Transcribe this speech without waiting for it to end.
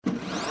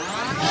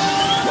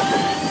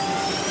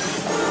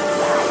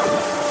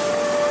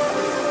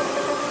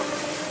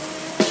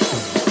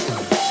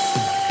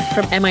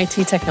From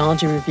MIT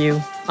Technology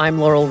Review, I'm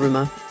Laurel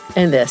Ruma,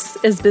 and this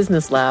is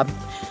Business Lab,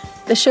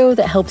 the show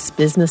that helps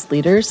business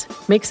leaders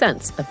make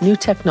sense of new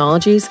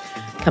technologies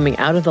coming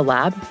out of the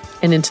lab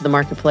and into the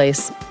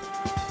marketplace.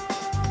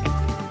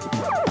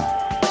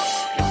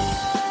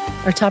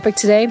 Our topic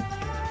today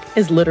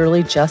is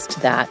literally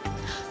just that,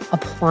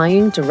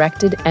 applying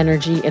directed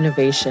energy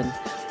innovation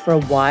for a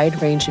wide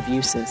range of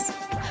uses,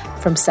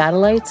 from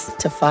satellites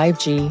to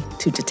 5G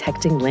to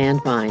detecting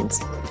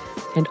landmines.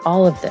 And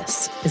all of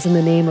this is in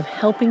the name of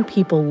helping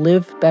people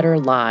live better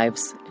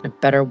lives in a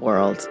better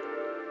world.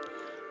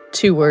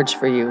 2 words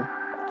for you: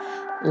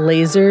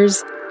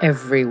 lasers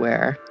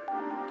everywhere.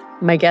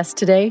 My guest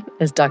today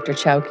is Dr.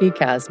 Chowki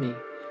Kazmi,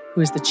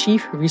 who is the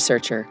Chief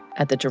Researcher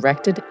at the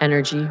Directed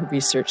Energy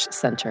Research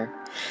Center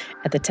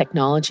at the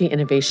Technology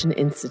Innovation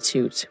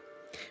Institute,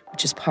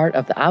 which is part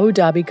of the Abu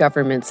Dhabi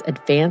government's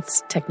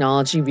Advanced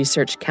Technology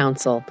Research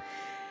Council,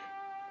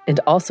 and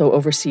also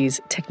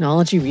oversees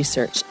technology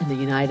research in the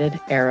United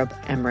Arab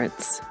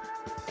Emirates.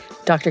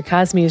 Dr.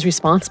 Kazmi is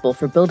responsible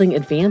for building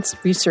advanced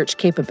research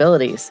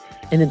capabilities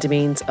in the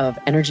domains of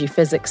energy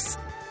physics,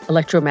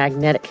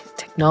 electromagnetic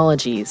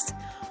technologies,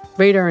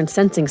 radar and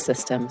sensing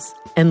systems,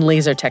 and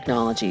laser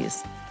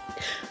technologies.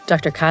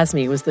 Dr.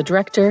 Kazmi was the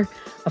director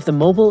of the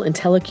Mobile and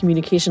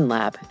Telecommunication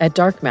Lab at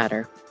Dark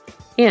Matter,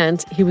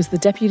 and he was the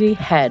deputy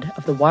head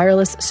of the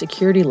Wireless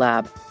Security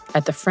Lab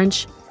at the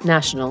French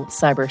National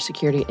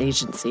Cybersecurity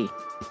Agency.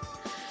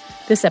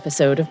 This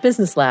episode of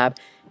Business Lab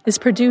is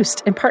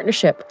produced in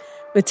partnership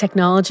with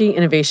Technology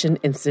Innovation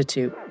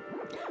Institute.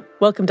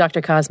 Welcome,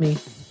 Dr. Kazmi.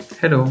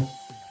 Hello.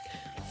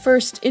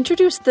 First,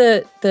 introduce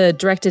the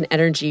Directed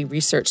Energy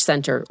Research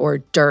Center, or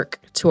DERC,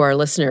 to our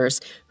listeners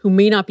who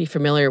may not be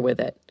familiar with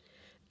it.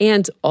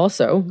 And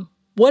also,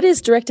 what is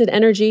directed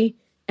energy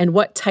and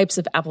what types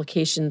of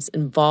applications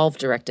involve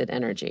directed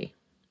energy?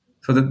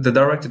 So the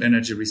Directed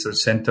Energy Research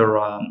Center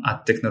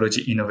at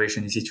Technology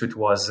Innovation Institute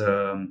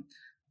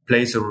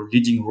plays a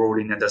leading role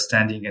in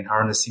understanding and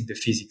harnessing the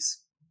physics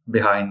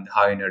behind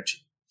high energy.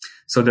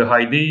 So the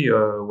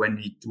idea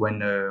when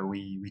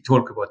we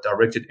talk about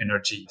directed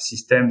energy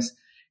systems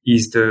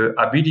is the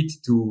ability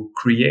to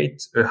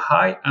create a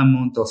high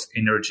amount of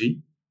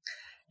energy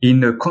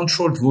in a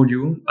controlled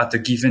volume at a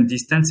given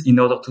distance in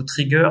order to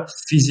trigger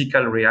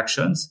physical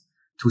reactions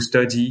to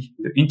study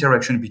the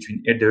interaction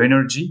between the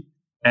energy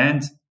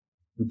and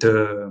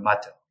the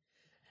matter.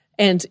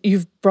 And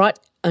you've brought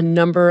a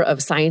number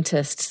of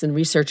scientists and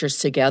researchers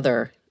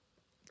together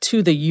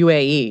to the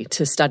UAE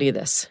to study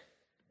this.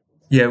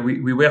 Yeah,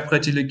 we were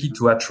pretty lucky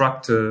to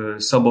attract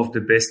some of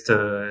the best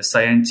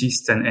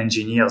scientists and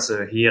engineers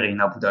here in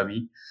Abu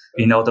Dhabi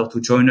in order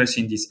to join us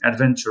in this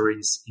adventure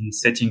in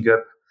setting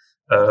up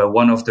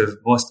one of the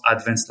most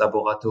advanced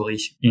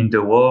laboratories in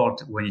the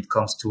world when it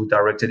comes to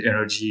directed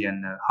energy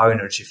and high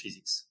energy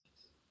physics.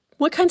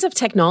 What kinds of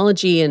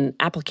technology and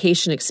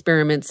application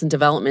experiments and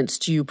developments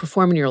do you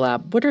perform in your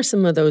lab? What are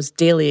some of those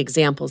daily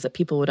examples that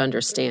people would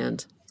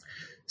understand?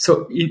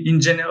 So in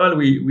general,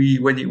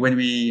 when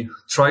we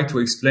try to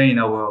explain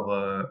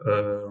our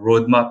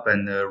roadmap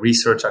and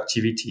research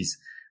activities,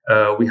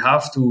 we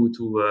have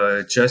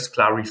to just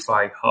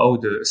clarify how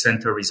the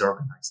center is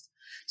organized.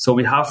 So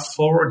we have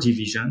 4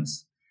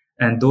 divisions,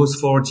 and those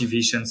 4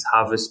 divisions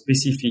have a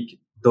specific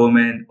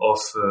domain of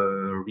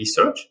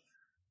research.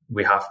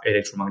 We have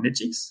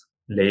electromagnetics,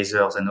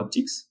 lasers and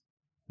optics,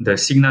 the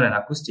signal and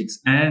acoustics,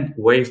 and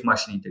wave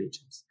machine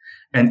intelligence.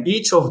 And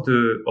each of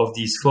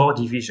these 4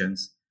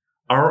 divisions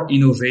are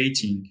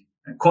innovating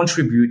and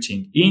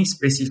contributing in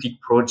specific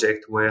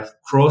projects where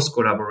cross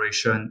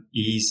collaboration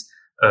is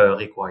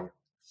required.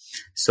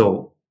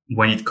 So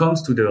when it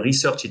comes to the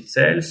research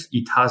itself,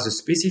 it has a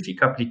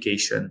specific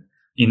application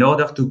in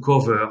order to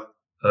cover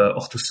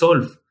or to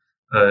solve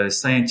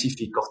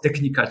scientific or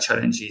technical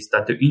challenges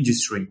that the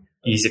industry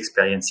is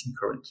experiencing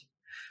currently.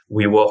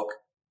 We work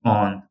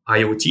on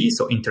IoT,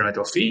 so Internet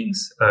of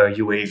Things,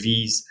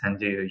 UAVs, and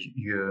the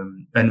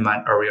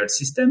unmanned aerial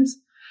systems.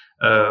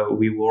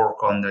 We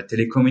work on the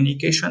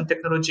telecommunication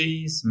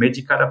technologies,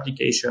 medical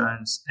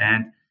applications,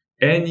 and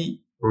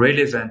any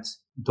relevant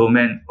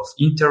domain of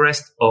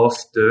interest of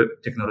the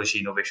Technology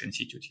Innovation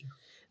Institute here.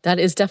 That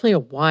is definitely a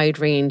wide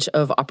range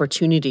of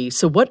opportunity.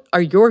 So what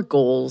are your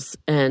goals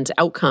and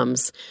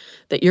outcomes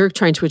that you're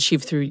trying to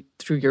achieve through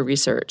your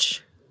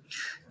research?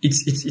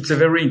 It's a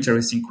very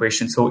interesting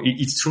question. So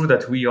it's true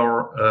that we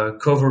are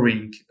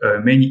covering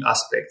many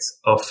aspects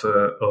of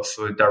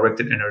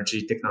directed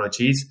energy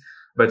technologies,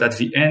 but at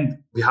the end,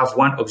 we have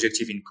one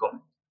objective in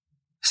common: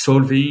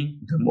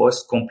 solving the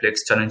most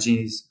complex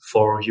challenges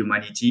for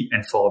humanity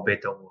and for a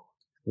better world.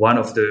 One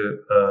of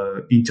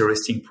the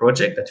interesting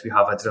projects that we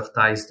have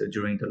advertised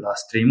during the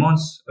last 3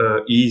 months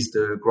is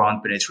the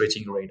ground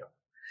penetrating radar.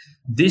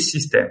 This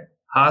system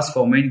has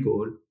for main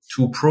goal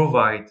to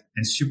provide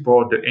and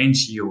support the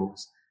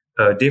NGOs,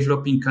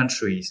 developing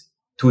countries,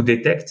 to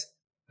detect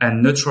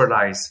and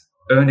neutralize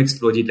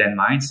unexploded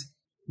landmines,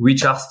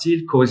 which are still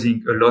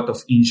causing a lot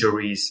of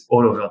injuries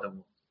all over the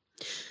world.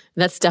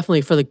 That's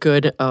definitely for the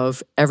good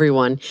of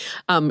everyone.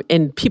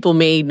 And people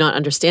may not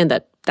understand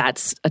that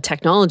that's a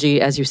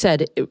technology, as you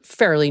said,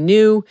 fairly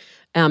new,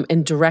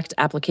 and direct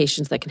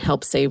applications that can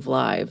help save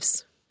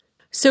lives.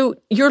 So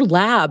your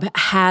lab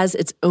has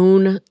its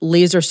own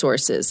laser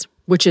sources,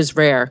 which is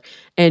rare.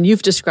 And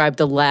you've described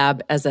the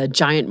lab as a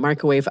giant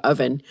microwave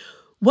oven.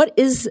 What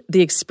is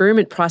the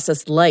experiment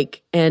process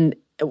like? And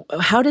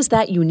how does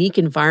that unique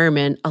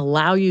environment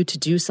allow you to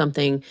do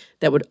something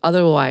that would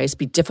otherwise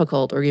be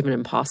difficult or even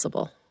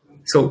impossible?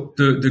 So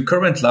the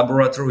current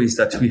laboratories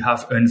that we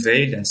have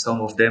unveiled, and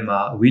some of them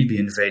will be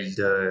unveiled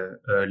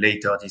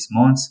later this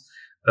month,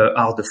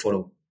 are the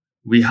following.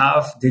 We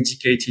have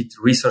dedicated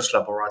research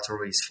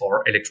laboratories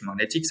for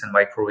electromagnetics and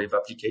microwave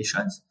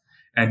applications.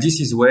 And this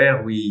is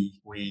where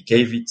we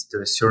gave it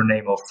the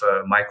surname of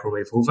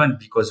microwave oven,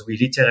 because we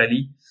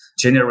literally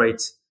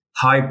generate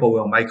high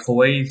power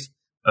microwave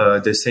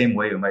the same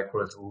way a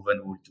microwave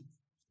oven would do.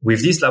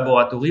 With this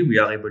laboratory, we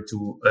are able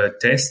to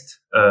test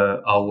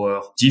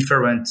our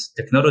different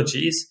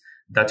technologies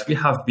that we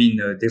have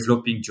been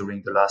developing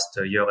during the last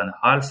year and a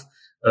half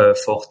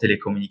for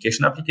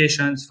telecommunication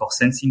applications, for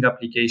sensing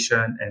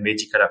application, and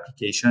medical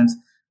applications,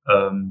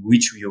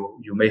 which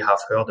you may have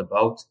heard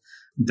about.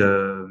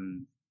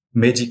 The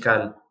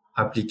medical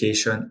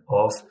application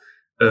of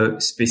a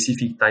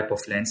specific type of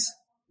lens,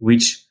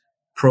 which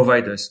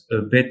provide us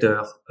a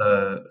better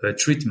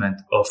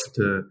treatment of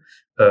the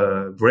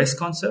breast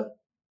cancer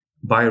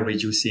by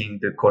reducing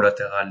the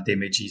collateral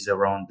damages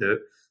around the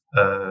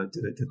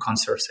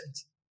cancer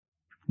cells.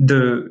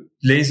 The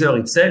laser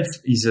itself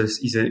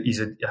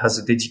has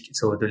a dedicated,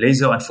 so the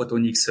Laser and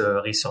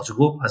Photonics Research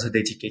Group has a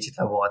dedicated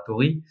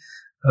laboratory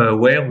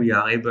where we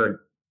are able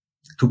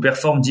to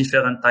perform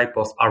different type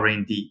of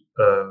R&D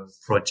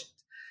project,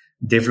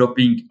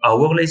 developing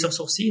our laser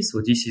sources.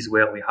 So this is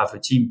where we have a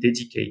team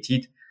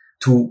dedicated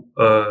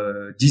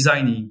to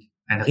designing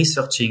and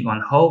researching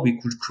on how we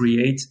could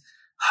create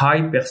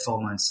high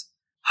performance,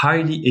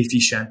 highly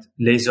efficient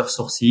laser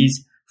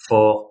sources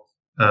for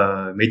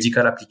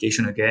medical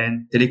application,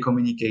 again,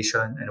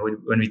 telecommunication. And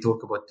when we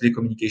talk about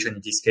telecommunication,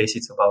 in this case,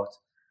 it's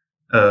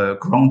about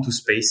ground to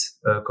space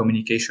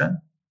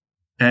communication,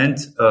 and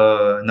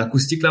an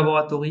acoustic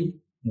laboratory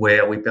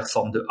where we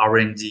perform the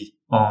R&D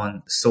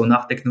on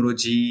sonar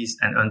technologies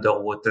and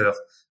underwater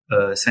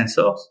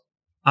sensors,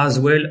 as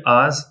well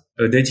as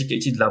a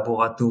dedicated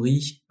laboratory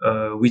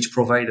which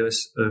provides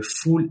us a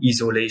full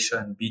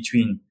isolation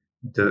between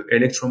the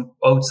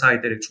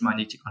outside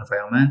electromagnetic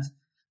environment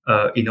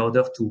in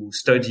order to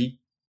study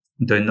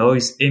the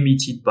noise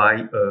emitted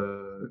by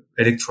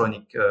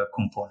electronic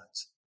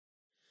components.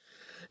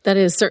 That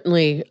is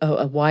certainly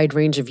a wide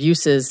range of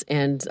uses,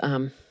 and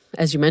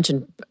as you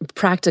mentioned,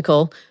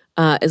 practical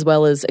as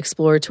well as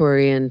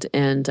exploratory and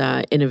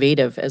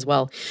innovative as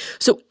well.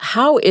 So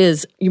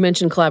you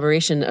mentioned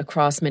collaboration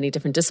across many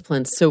different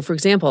disciplines. So for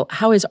example,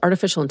 how is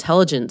artificial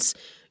intelligence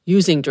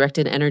using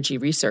directed energy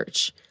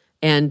research?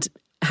 And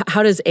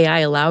how does AI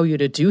allow you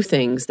to do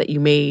things that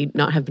you may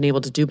not have been able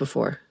to do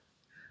before?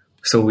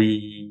 So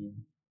we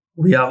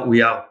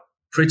are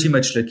pretty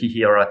much lucky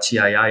here at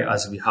TII,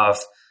 as we have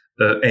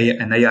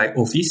an AI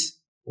office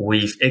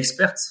with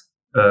experts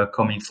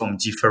coming from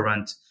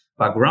different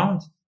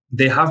backgrounds.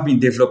 They have been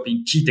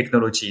developing key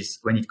technologies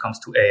when it comes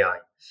to AI.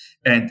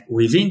 And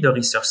within the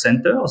research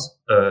centers,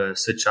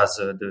 such as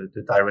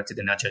the Directed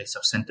Energy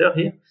Research Center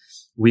here,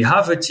 we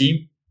have a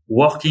team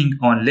working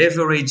on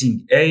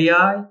leveraging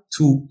AI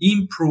to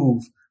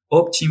improve,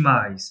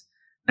 optimize,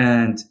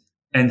 and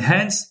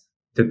enhance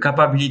the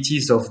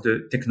capabilities of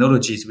the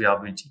technologies we are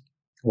building.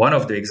 One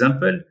of the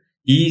examples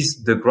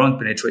is the ground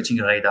penetrating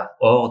radar,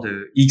 or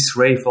the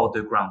X-ray for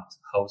the ground,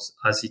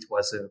 as it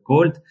was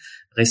called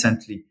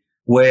recently,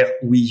 where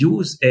we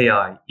use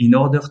AI in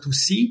order to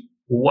see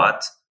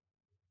what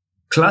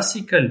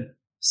classical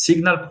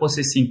signal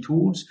processing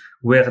tools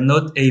were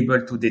not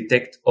able to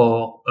detect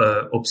or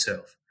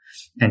observe.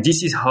 And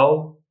this is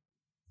how,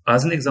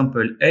 as an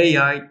example,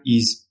 AI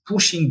is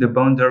pushing the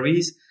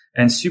boundaries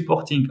and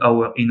supporting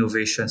our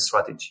innovation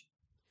strategy.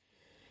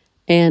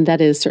 And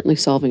that is certainly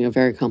solving a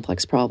very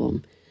complex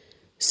problem.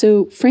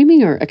 So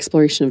framing our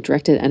exploration of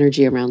directed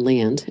energy around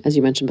land, as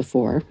you mentioned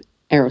before,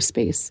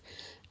 aerospace,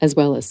 as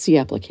well as sea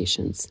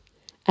applications,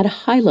 at a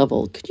high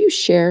level, could you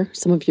share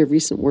some of your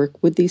recent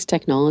work with these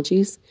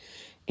technologies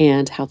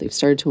and how they've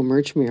started to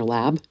emerge from your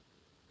lab?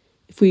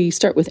 If we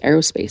start with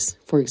aerospace,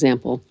 for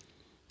example,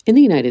 in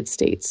the United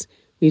States,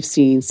 we've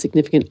seen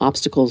significant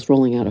obstacles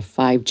rolling out a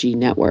 5G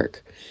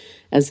network,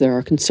 as there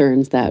are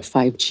concerns that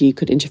 5G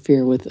could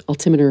interfere with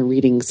altimeter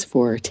readings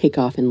for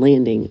takeoff and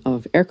landing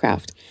of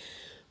aircraft.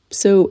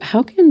 So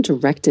how can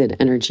directed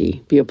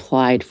energy be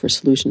applied for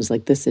solutions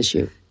like this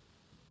issue?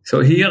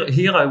 So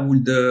here I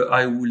would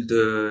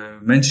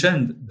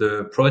mention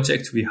the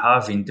project we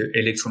have in the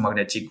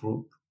electromagnetic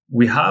group.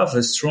 We have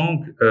a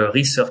strong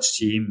research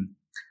team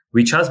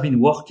which has been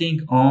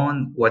working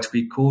on what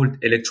we call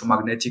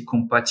electromagnetic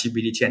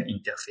compatibility and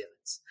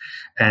interference.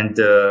 And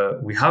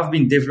we have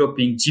been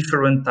developing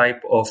different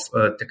type of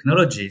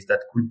technologies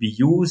that could be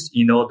used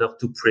in order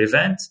to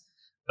prevent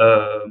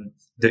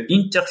the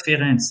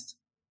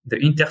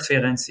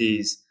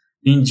interferences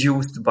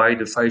induced by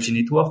the 5G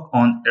network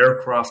on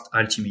aircraft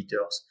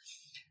altimeters.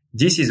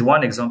 This is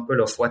one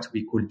example of what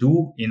we could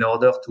do in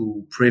order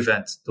to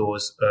prevent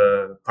those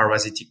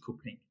parasitic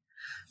coupling.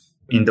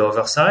 In the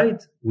other side,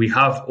 we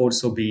have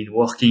also been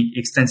working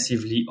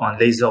extensively on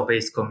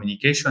laser-based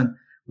communication,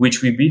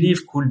 which we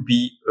believe could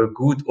be a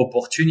good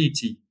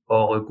opportunity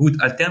or a good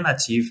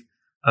alternative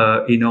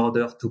in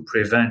order to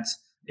prevent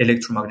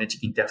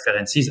electromagnetic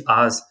interferences,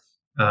 as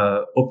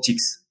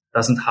optics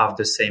doesn't have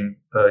the same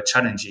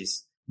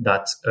challenges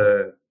that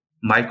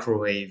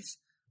microwave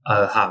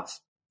have.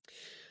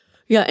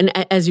 Yeah, and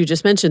as you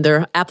just mentioned, there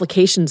are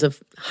applications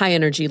of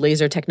high-energy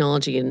laser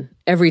technology in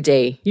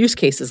everyday use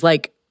cases,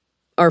 like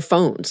our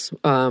phones,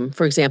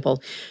 for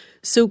example.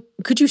 So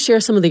could you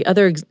share some of the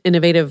other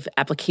innovative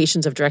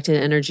applications of directed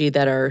energy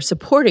that are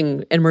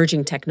supporting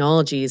emerging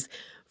technologies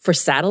for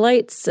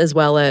satellites, as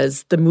well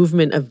as the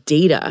movement of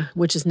data,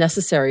 which is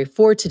necessary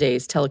for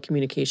today's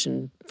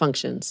telecommunication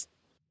functions?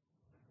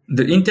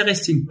 The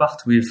interesting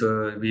part with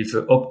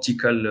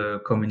optical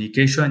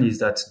communication is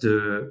that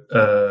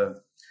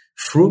the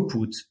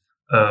throughput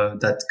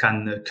that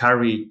can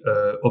carry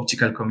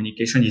optical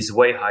communication is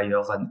way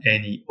higher than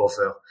any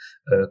other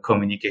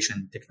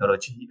communication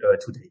technology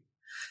today.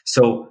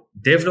 So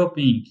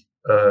developing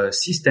a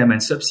system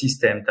and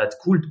subsystem that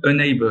could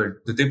enable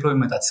the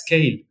deployment at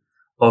scale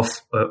of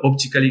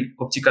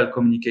optical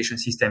communication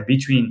system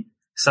between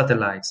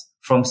satellites,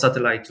 from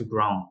satellite to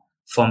ground,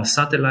 from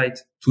satellite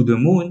to the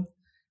moon,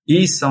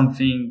 is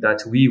something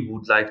that we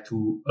would like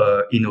to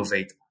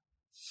innovate.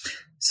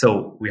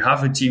 So we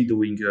have a team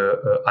doing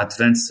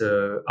advanced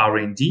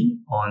R&D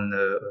on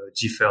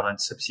different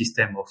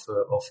subsystems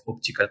of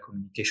optical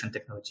communication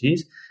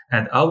technologies.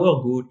 And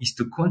our goal is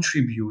to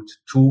contribute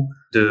to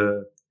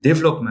the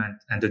development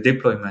and the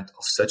deployment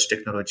of such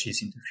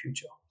technologies in the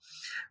future.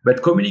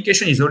 But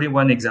communication is only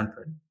one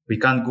example. We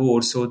can go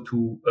also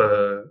to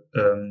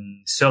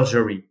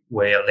surgery,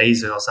 where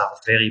lasers are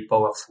very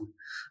powerful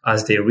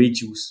as they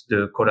reduce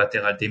the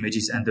collateral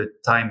damages and the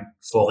time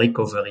for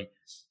recovery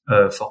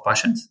for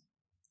patients.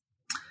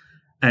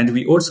 And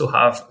we also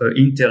have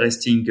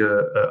interesting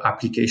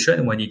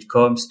application when it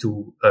comes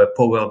to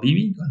power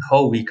beaming and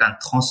how we can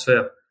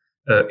transfer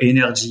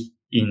energy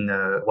in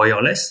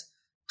wireless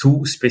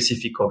to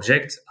specific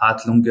objects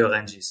at longer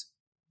ranges.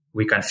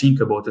 We can think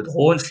about a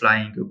drone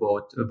flying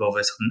above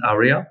a certain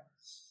area,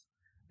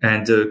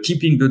 and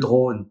keeping the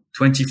drone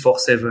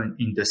 24/7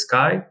 in the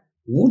sky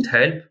would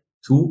help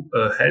to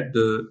help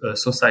the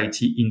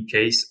society in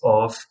case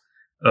of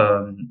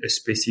a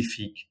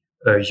specific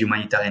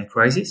humanitarian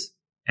crisis.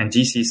 And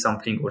this is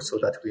something also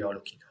that we are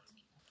looking at.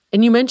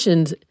 And you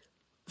mentioned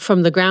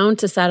from the ground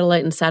to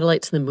satellite and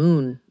satellite to the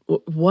moon.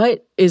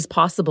 What is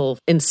possible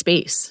in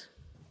space?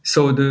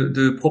 So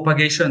the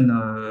propagation,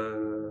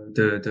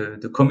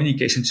 the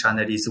communication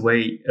channel is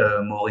way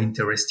more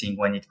interesting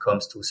when it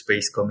comes to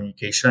space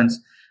communications.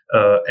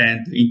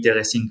 And the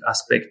interesting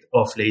aspect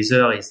of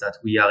laser is that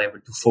we are able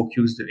to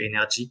focus the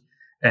energy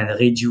and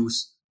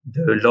reduce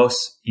the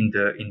loss in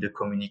the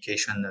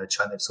communication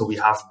channel. So we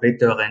have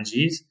better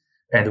ranges,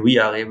 and we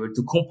are able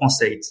to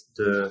compensate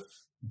the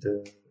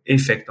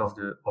effect of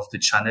the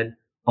channel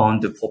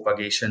on the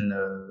propagation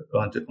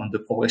on the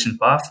propagation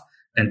path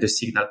and the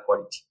signal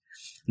quality.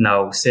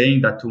 Now,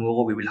 saying that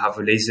tomorrow we will have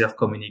a laser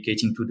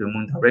communicating to the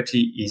moon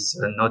directly is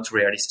not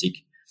realistic.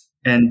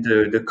 And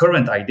the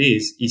current idea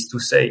is to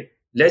say,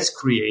 let's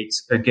create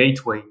a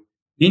gateway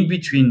in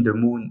between the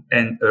moon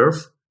and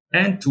Earth,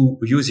 and to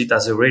use it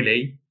as a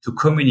relay to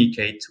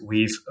communicate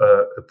with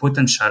a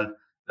potential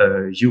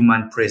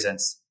human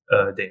presence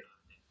there.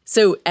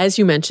 So, as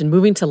you mentioned,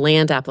 moving to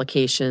land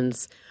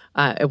applications,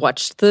 I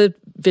watched the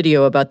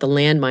video about the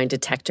landmine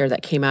detector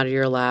that came out of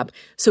your lab.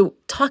 So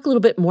talk a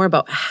little bit more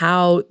about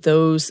how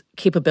those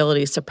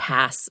capabilities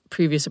surpass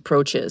previous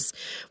approaches,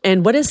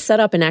 and what is set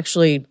up in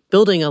actually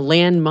building a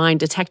landmine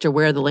detector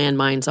where the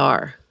landmines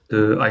are.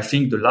 I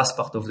think the last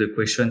part of the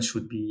question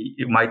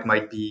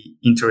might be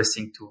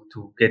interesting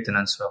to get an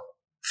answer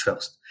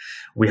first.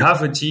 We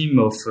have a team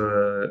of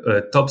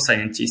top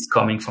scientists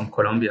coming from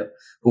Colombia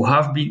who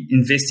have been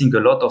investing a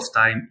lot of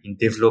time in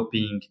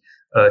developing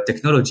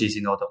technologies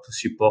in order to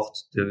support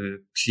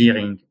the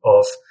clearing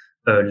of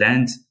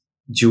land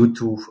due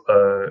to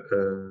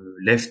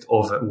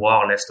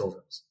war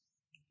leftovers.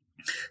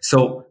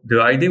 So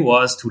the idea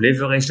was to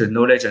leverage the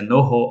knowledge and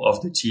know-how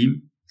of the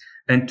team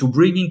and to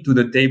bring it to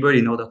the table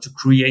in order to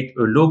create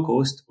a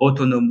low-cost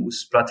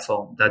autonomous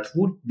platform that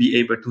would be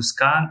able to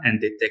scan and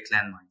detect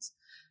landmines.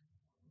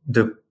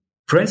 The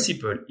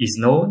principle is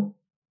known.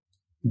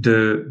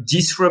 The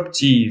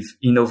disruptive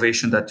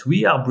innovation that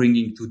we are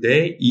bringing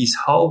today is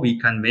how we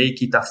can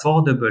make it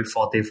affordable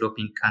for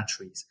developing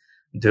countries.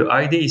 The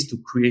idea is to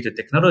create a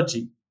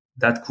technology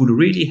that could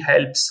really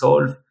help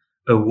solve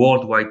a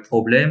worldwide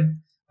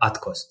problem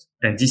at cost.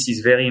 And this is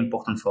very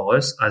important for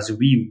us, as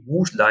we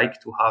would like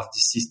to have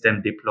this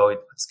system deployed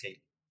at scale.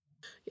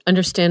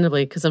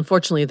 Understandably, because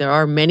unfortunately there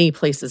are many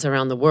places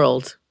around the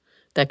world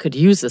that could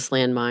use this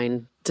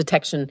landmine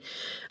detection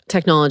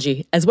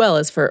technology as well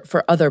as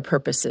for other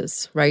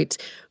purposes, right?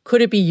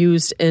 Could it be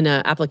used in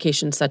an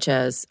application such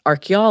as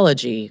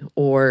archaeology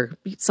or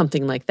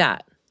something like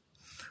that?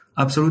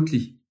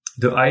 Absolutely.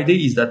 The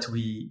idea is that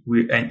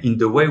and in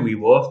the way we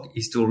work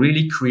is to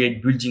really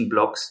create building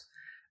blocks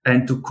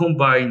and to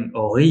combine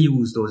or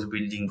reuse those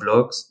building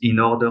blocks in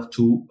order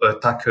to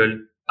tackle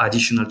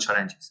additional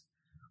challenges.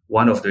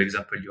 One of the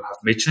examples you have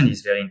mentioned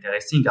is very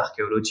interesting.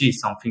 Archaeology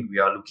is something we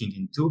are looking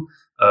into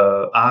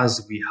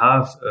as we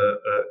have a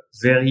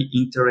very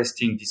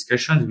interesting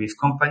discussion with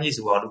companies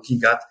who are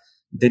looking at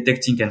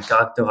detecting and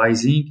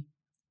characterizing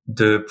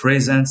the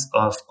presence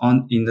of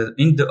in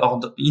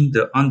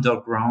the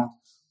underground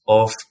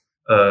of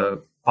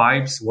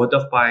pipes,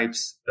 water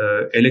pipes,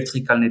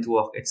 electrical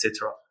network,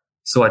 etc.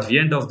 So at the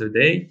end of the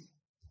day,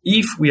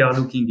 if we are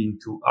looking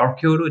into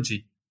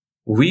archaeology,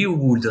 we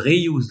would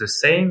reuse the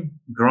same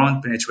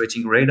ground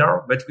penetrating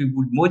radar, but we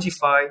would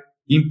modify,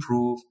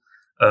 improve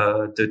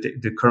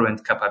the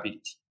current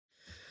capability.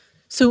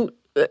 So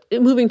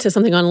moving to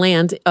something on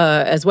land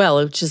as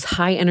well, which is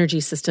high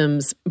energy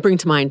systems, bring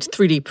to mind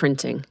 3D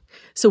printing.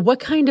 So what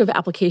kind of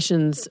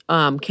applications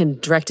can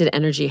directed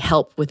energy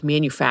help with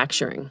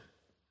manufacturing?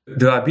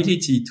 The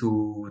ability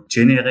to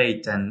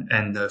generate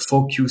and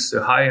focus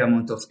a high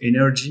amount of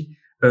energy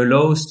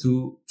allows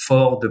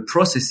for the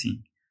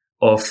processing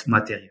of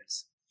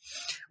materials.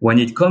 When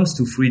it comes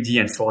to 3D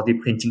and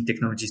 4D printing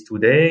technologies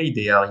today,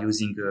 they are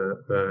using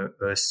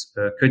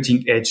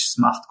cutting-edge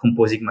smart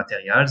composite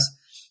materials.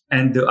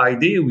 And the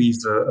idea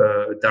with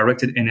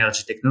directed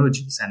energy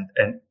technologies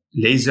and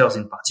lasers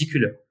in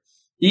particular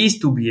is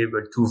to be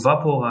able to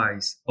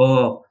vaporize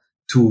or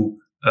to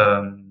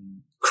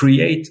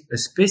create a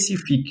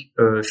specific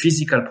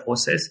physical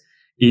process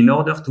in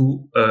order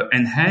to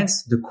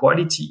enhance the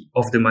quality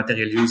of the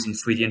material used in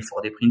 3D and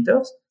 4D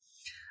printers,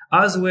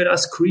 as well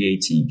as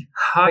creating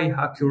high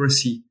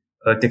accuracy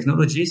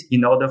technologies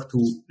in order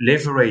to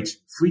leverage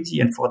 3D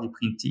and 4D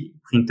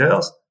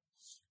printers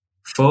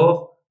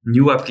for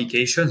new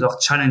applications or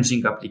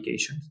challenging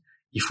applications.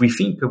 If we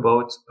think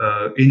about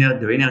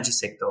the energy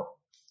sector,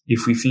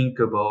 if we think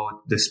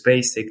about the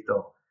space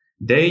sector,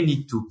 they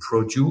need to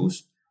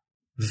produce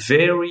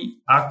very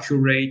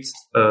accurate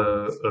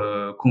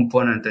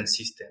components and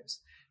systems.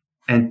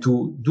 And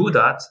to do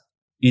that,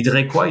 it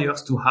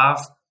requires to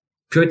have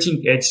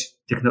cutting-edge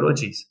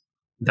technologies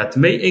that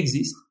may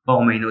exist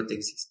or may not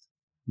exist.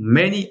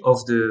 Many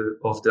of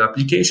the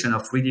application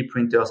of 3D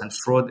printers and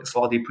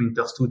 4D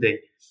printers today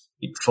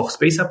for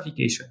space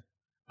application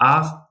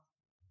are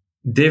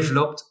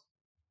developed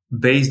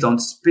based on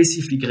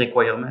specific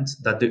requirements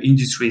that the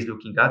industry is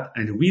looking at,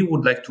 and we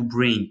would like to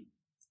bring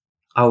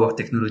our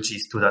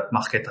technologies to that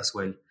market as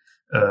well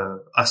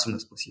as soon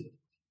as possible.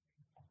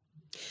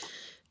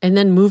 And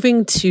then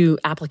moving to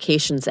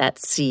applications at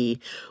sea,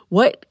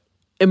 what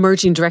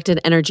emerging directed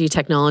energy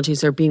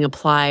technologies are being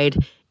applied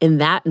in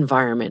that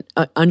environment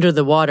under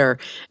the water,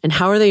 and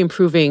how are they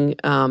improving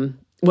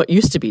what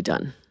used to be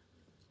done?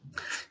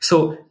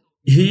 So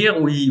here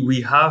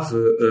we have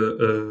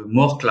a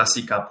more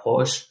classic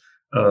approach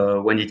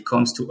when it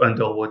comes to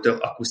underwater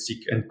acoustic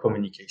and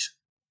communication.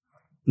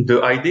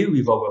 The idea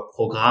with our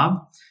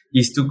program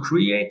is to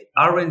create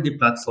R&D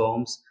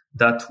platforms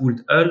that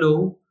would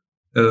allow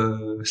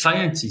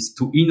scientists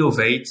to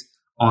innovate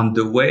on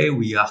the way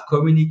we are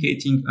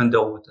communicating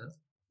underwater,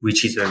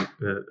 which is a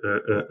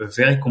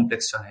very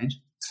complex challenge.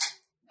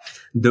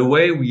 The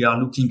way we are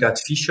looking at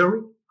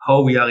fishery,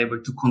 how we are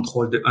able to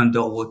control the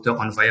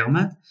underwater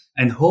environment,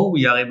 and how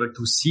we are able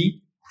to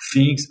see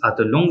things at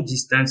a long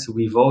distance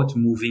without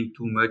moving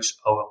too much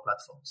our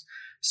platforms.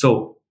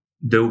 So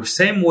the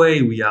same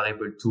way we are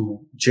able to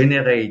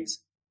generate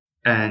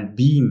and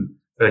beam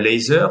a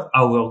laser,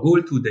 our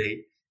goal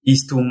today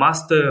is to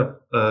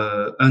master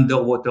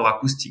underwater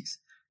acoustics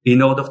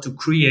in order to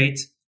create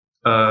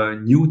a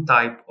new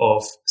type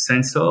of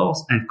sensors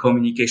and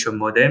communication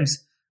modems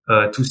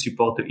to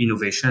support the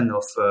innovation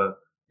of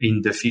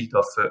in the field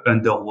of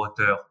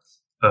underwater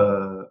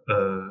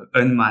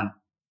unmanned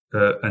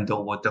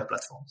underwater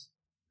platforms.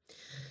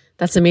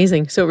 That's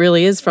amazing. So it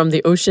really is from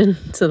the ocean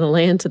to the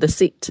land to the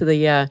sea to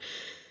the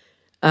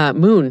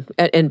moon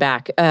and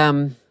back.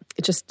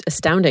 It's just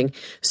astounding.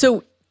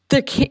 So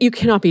you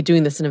cannot be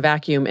doing this in a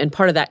vacuum, and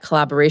part of that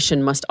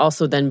collaboration must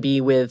also then be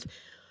with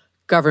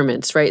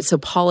governments, right? So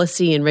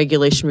policy and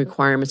regulation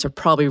requirements are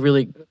probably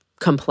really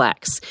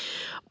complex.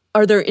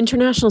 Are there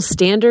international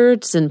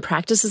standards and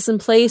practices in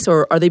place,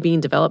 or are they being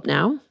developed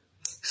now?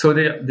 So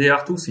there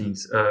are two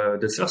things.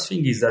 The first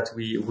thing is that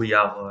we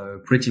are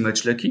pretty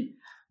much lucky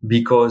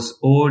because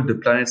all the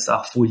planets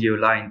are fully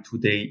aligned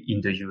today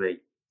in the UAE.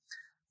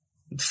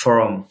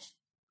 From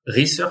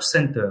research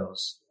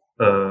centers,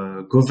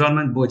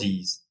 government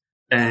bodies,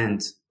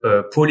 and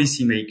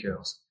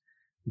policymakers,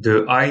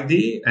 the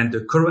idea and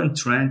the current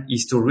trend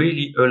is to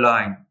really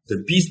align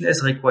the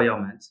business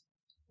requirements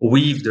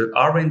with the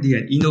R&D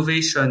and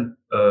innovation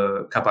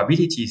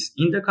capabilities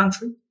in the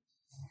country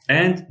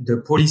and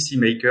the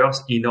policymakers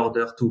in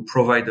order to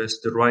provide us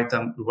the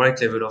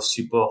right level of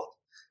support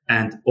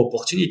and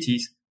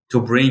opportunities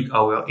to bring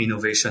our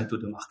innovation to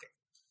the market.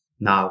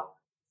 Now,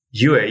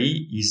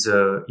 UAE is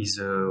a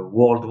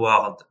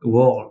worldwide,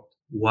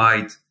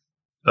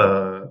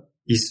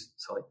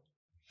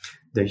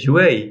 the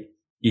UAE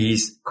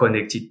is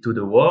connected to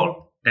the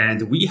world,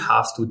 and we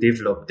have to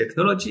develop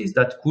technologies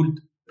that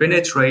could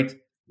penetrate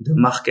the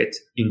market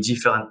in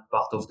different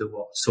parts of the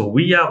world. So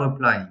we are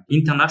applying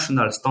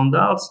international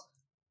standards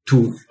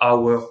to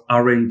our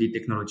R&D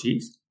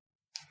technologies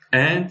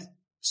and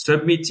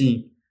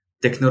submitting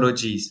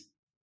technologies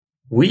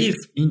with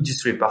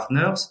industry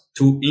partners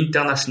to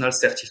international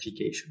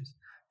certifications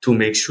to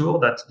make sure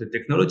that the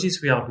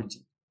technologies we are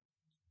building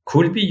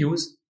could be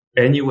used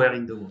anywhere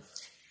in the world.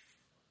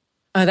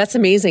 That's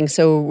amazing.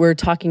 So we're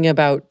talking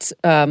about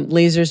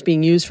lasers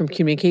being used from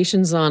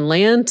communications on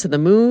land to the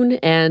moon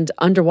and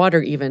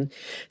underwater even.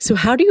 So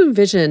how do you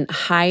envision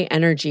high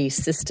energy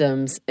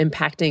systems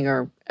impacting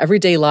our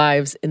everyday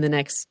lives in the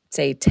next,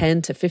 say,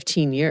 10 to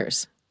 15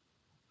 years?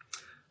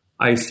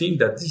 I think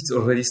that it's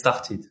already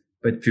started,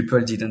 but people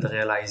didn't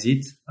realize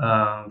it.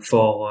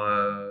 For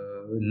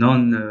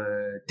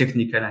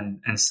non-technical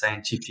and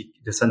scientific,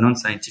 the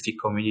non-scientific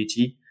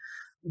community,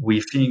 we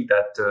think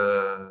that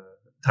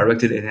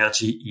directed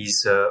energy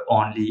is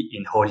only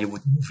in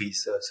Hollywood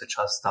movies such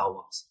as Star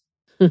Wars.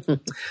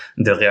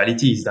 The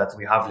reality is that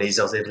we have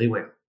lasers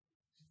everywhere.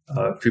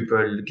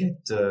 People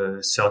get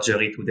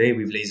surgery today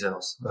with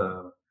lasers.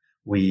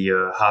 We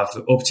have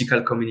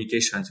optical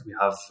communications. We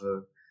have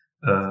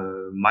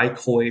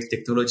microwave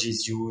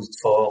technologies used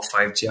for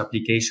 5G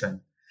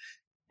application.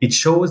 It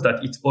shows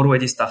that it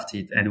already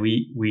started, and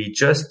we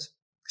just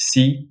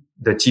see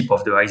the tip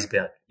of the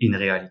iceberg in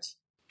reality.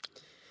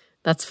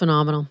 That's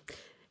phenomenal.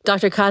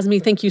 Dr.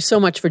 Kazmi, thank you so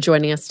much for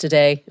joining us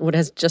today. What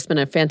has just been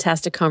a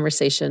fantastic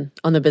conversation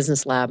on the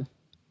Business Lab.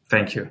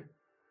 Thank you.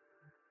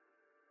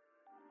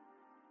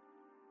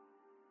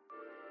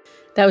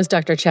 That was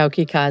Dr.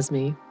 Chowki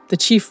Kazmi, the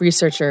Chief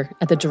Researcher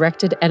at the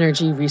Directed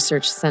Energy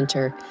Research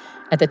Center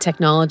at the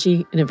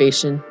Technology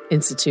Innovation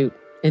Institute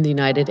in the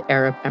United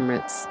Arab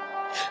Emirates,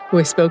 who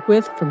I spoke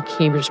with from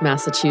Cambridge,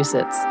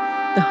 Massachusetts,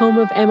 the home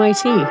of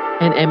MIT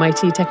and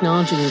MIT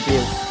Technology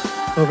Review,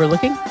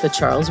 overlooking the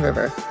Charles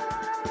River.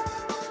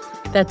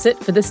 That's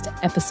it for this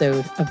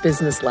episode of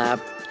Business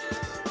Lab.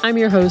 I'm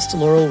your host,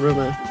 Laurel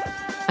Ruma.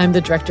 I'm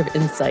the Director of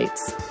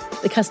Insights,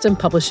 the custom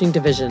publishing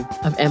division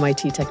of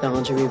MIT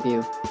Technology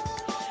Review.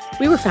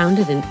 We were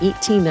founded in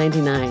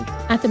 1899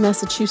 at the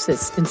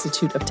Massachusetts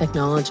Institute of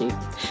Technology.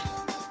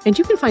 And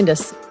you can find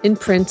us in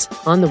print,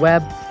 on the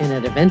web, and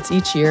at events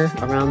each year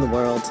around the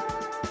world.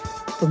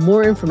 For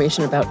more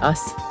information about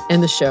us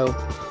and the show,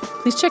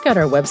 please check out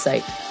our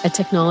website at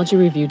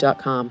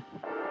technologyreview.com.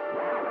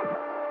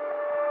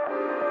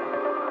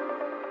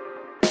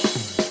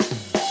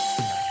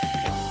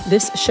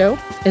 This show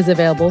is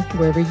available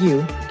wherever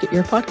you get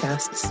your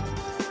podcasts.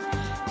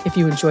 If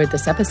you enjoyed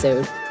this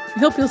episode,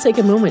 we hope you'll take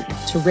a moment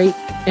to rate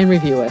and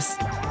review us.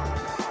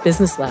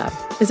 Business Lab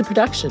is a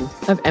production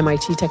of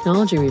MIT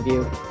Technology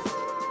Review.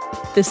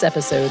 This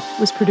episode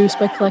was produced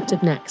by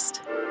Collective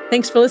Next.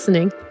 Thanks for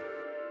listening.